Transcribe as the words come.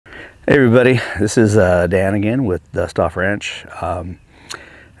Hey everybody, this is Dan again with Dustoff Ranch.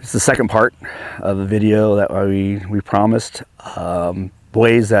 It's the second part of the video that we promised.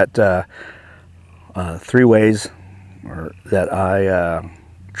 Ways that three ways that I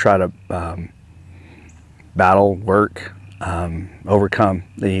try to battle, work, overcome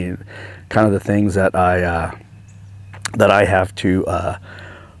the kind of the things that I have to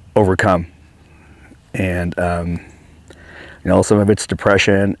overcome, and you know, some of it's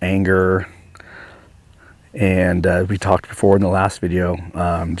depression, anger, and we talked before in the last video,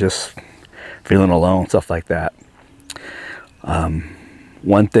 just feeling alone, stuff like that.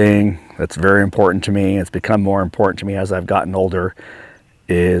 One thing that's very important to me, it's become more important to me as I've gotten older,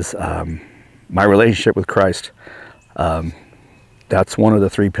 is my relationship with Christ. That's one of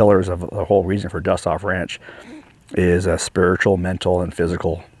the three pillars of the whole reason for Dustoff Ranch, is spiritual, mental, and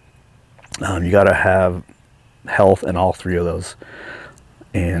physical. You got to have health in all three of those.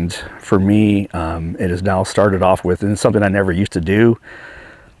 And for me, it has now started off with, and it's something I never used to do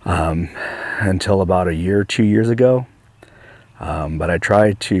until about a year, 2 years ago. But I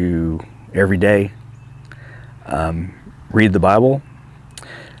try to every day read the Bible,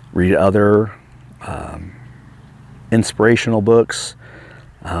 read other inspirational books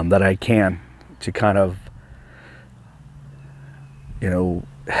that I can, to kind of, you know,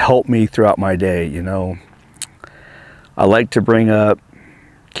 help me throughout my day. You know, I like to bring up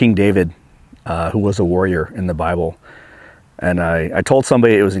King David, who was a warrior in the Bible. And I told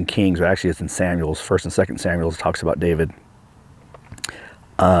somebody it was in Kings, but actually it's in Samuel's. 1st and 2nd Samuel's talks about David.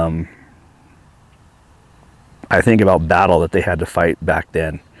 I think about battle that they had to fight back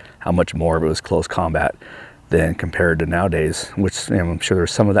then, how much more of it was close combat than compared to nowadays, which, you know, I'm sure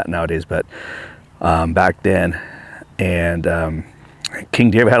there's some of that nowadays, but back then. And King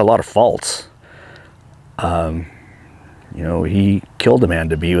David had a lot of faults. You know, he killed a man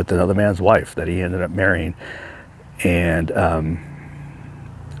to be with another man's wife that he ended up marrying. And I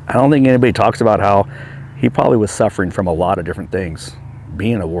don't think anybody talks about how he probably was suffering from a lot of different things,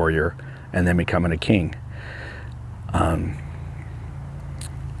 being a warrior and then becoming a king.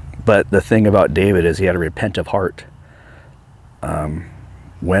 But the thing about David is he had a repentant heart.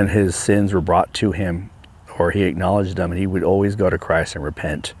 When his sins were brought to him, or he acknowledged them, and he would always go to Christ and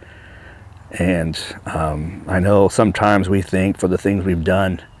repent. And I know sometimes we think for the things we've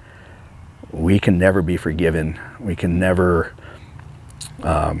done, we can never be forgiven. We can never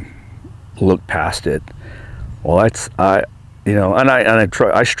look past it. Well, you know, and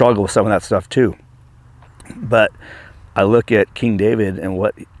I struggle with some of that stuff too. But I look at King David and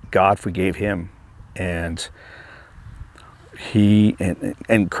what God forgave him, and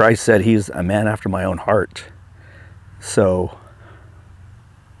and Christ said he's a man after my own heart. So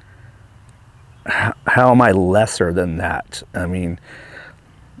how am I lesser than that? I mean,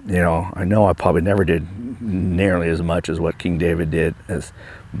 you know I probably never did nearly as much as what King David did,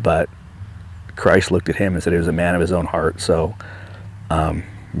 but Christ looked at him and said he was a man of his own heart. So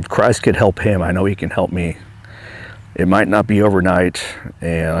if Christ could help him, I know he can help me. It might not be overnight,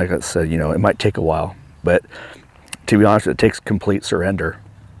 and like I said, you know, it might take a while, but to be honest, it takes complete surrender.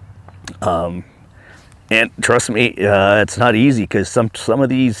 And trust me, it's not easy, because some of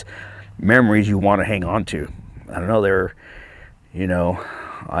these memories you want to hang on to. I don't know, you know,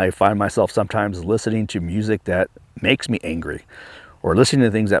 I find myself sometimes listening to music that makes me angry, or listening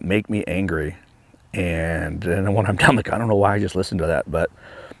to things that make me angry. And when I'm done, like, I don't know why I just listened to that, but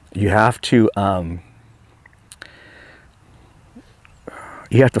you have to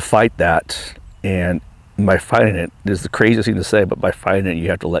fight that. And by fighting it is the craziest thing to say, but by fighting it, you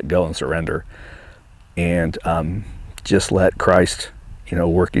have to let go and surrender, and just let Christ, you know,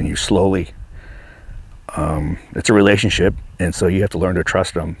 work in you slowly. It's a relationship, and so you have to learn to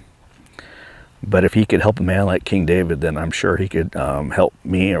trust him. But if he could help a man like King David, then I'm sure he could help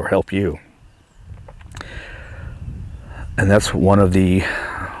me or help you. And that's one of the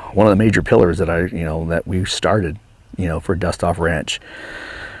major pillars that that we started, you know, for Dustoff Ranch.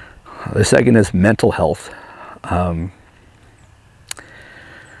 The second is mental health.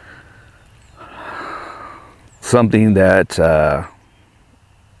 Something that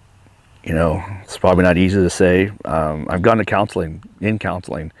you know, it's probably not easy to say. I've gone to counseling. In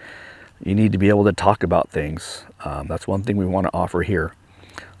counseling, you need to be able to talk about things. That's one thing we want to offer here.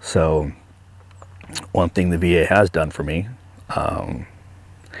 So one thing the VA has done for me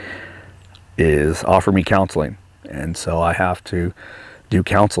is offer me counseling. And so I have to do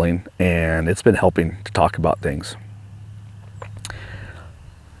counseling, and it's been helping to talk about things.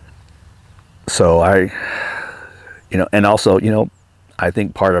 So you know, and also, you know, I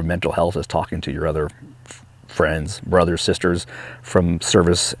think part of mental health is talking to your other friends, brothers, sisters from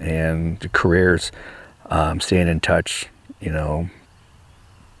service and careers, staying in touch. You know,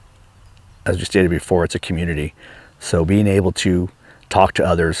 as we stated before, it's a community. So being able to talk to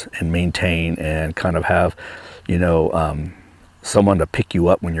others and maintain and kind of have, you know, someone to pick you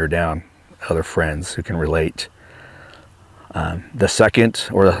up when you're down, other friends who can relate.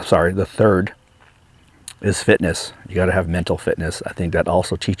 The third is fitness. You got to have mental fitness. I think that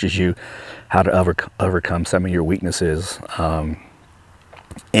also teaches you how to overcome some of your weaknesses.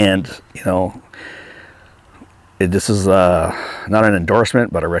 And, you know, this is not an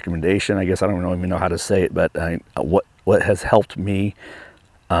endorsement, but a recommendation. I guess I don't even know how to say it, but what has helped me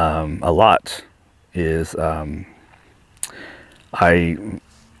a lot is I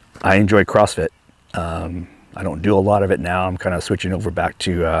enjoy CrossFit. I don't do a lot of it now. I'm kind of switching over back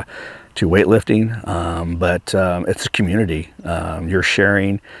to weightlifting, but it's a community. You're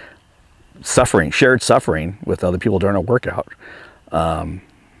sharing shared suffering with other people during a workout.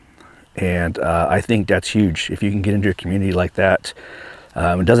 And I think that's huge. If you can get into a community like that,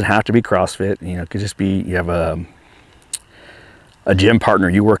 it doesn't have to be CrossFit. You know, it could just be you have a gym partner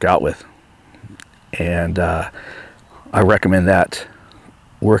you work out with, and I recommend that.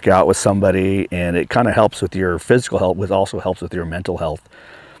 Work out with somebody, and it kind of helps with your physical health, but also helps with your mental health.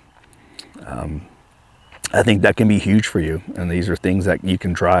 I think that can be huge for you, and these are things that you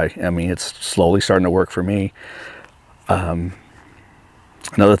can try. I mean, it's slowly starting to work for me.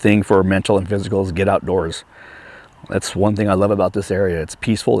 Another thing for mental and physical is get outdoors. That's one thing I love about this area. It's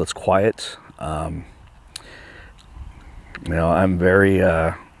peaceful, it's quiet. You know, I'm very,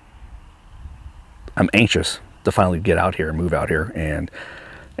 I'm anxious to finally get out here and move out here, and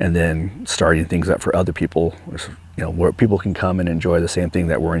then starting things up for other people, you know, where people can come and enjoy the same thing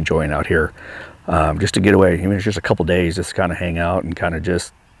that we're enjoying out here. Just to get away, even if it's just a couple days, just kind of hang out and kind of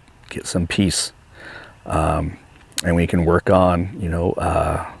just get some peace. And we can work on, you know,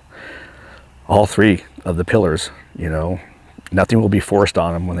 all three of the pillars. You know, nothing will be forced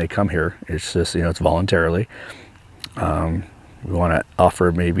on them when they come here. It's just, you know, it's voluntarily. We want to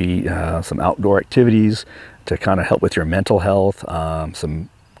offer maybe some outdoor activities to kind of help with your mental health, some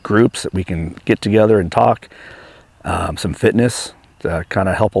groups that we can get together and talk, some fitness to kind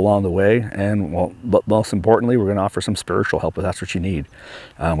of help along the way, and well, but most importantly, we're going to offer some spiritual help if that's what you need.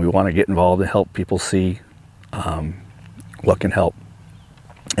 We want to get involved and help people see what can help,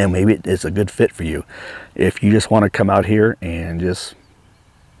 and maybe it's a good fit for you. If you just want to come out here and just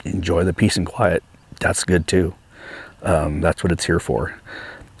enjoy the peace and quiet, that's good too. That's what it's here for.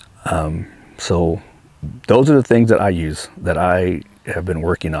 So those are the things that I use, that I have been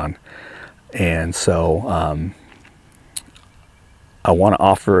working on, and so I want to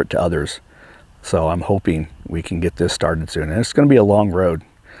offer it to others. So I'm hoping we can get this started soon, and it's going to be a long road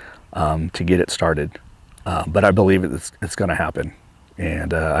to get it started, but I believe it's going to happen,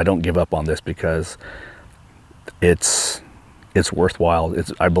 and I don't give up on this because it's worthwhile.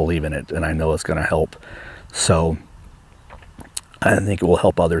 I believe in it, and I know it's going to help. So I think it will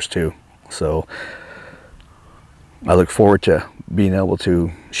help others too. So I look forward to being able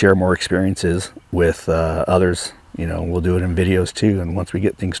to share more experiences with others. You know, we'll do it in videos too, and once we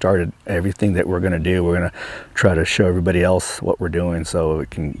get things started, everything that we're going to do, we're going to try to show everybody else what we're doing so it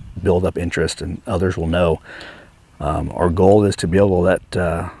can build up interest and others will know. Our goal is to be able to let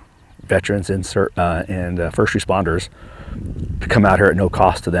veterans and first responders come out here at no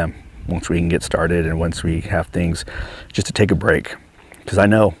cost to them once we can get started, and once we have things just to take a break. Because I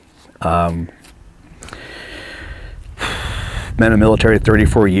know been in the military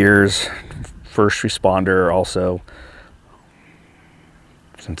 34 years, first responder also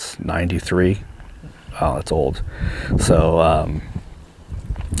since 93. Oh, that's old. So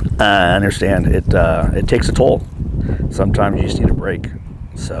I understand it takes a toll. Sometimes you just need a break.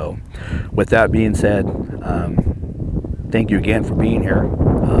 So with that being said, thank you again for being here.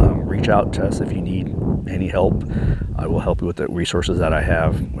 Reach out to us if you need any help. I will help you with the resources that I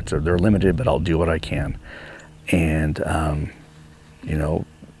have, which they're limited, but I'll do what I can. And you know,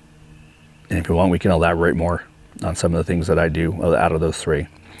 and if you want, we can elaborate more on some of the things that I do out of those three.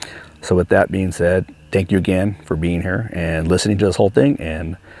 So with that being said, thank you again for being here and listening to this whole thing,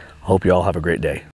 and hope you all have a great day.